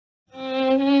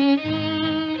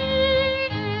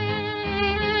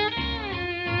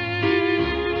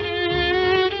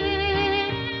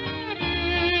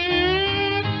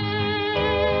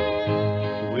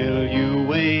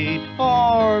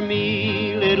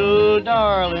little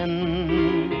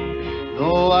darling.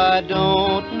 Though I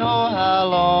don't know how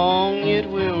long it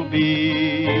will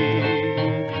be,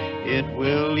 it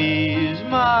will ease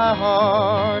my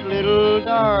heart, little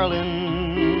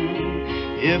darling,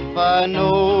 if I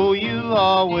know you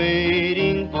are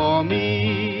waiting for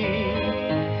me.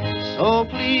 So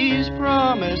please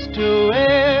promise to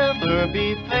ever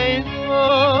be faithful,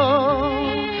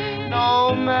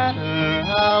 no matter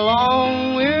how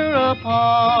long we're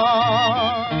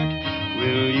apart.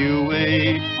 Will you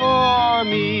wait for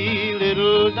me,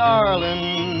 little darling?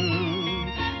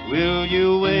 Will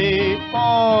you wait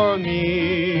for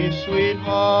me,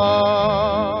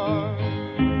 sweetheart?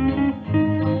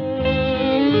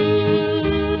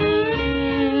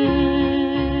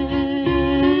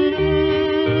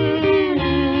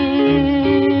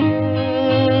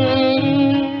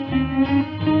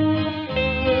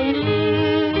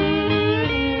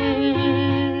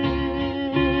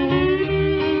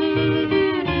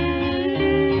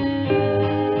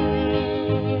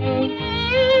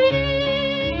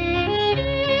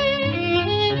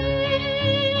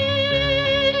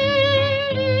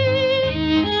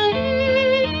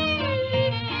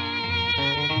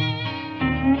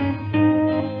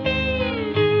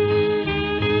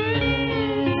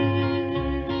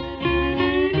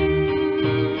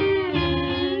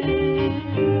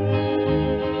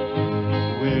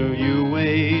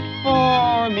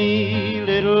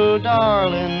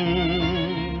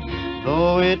 Darling,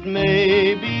 though it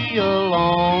may be a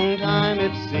long time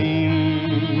it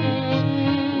seems,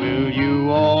 will you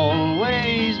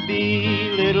always be,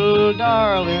 little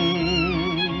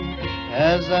darling,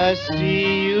 as I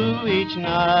see you each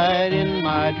night in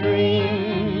my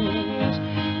dreams?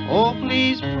 Oh,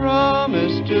 please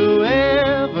promise to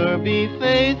ever be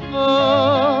faithful,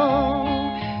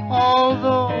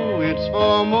 although it's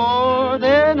for more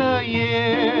than a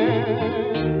year.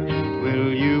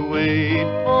 Will you wait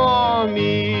for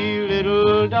me,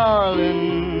 little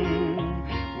darling?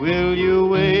 Will you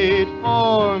wait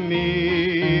for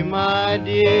me, my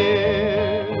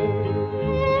dear?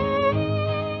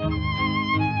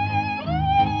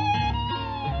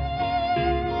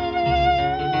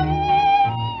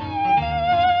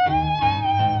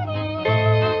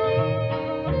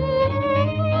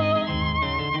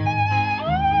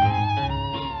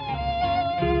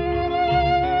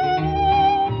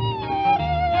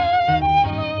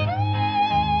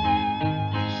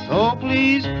 So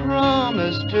please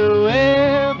promise to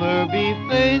ever be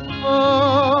faithful,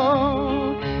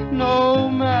 no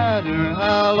matter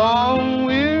how long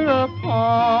we're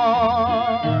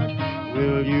apart.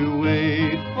 Will you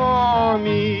wait for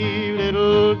me,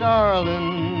 little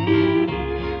darling?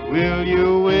 Will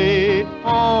you wait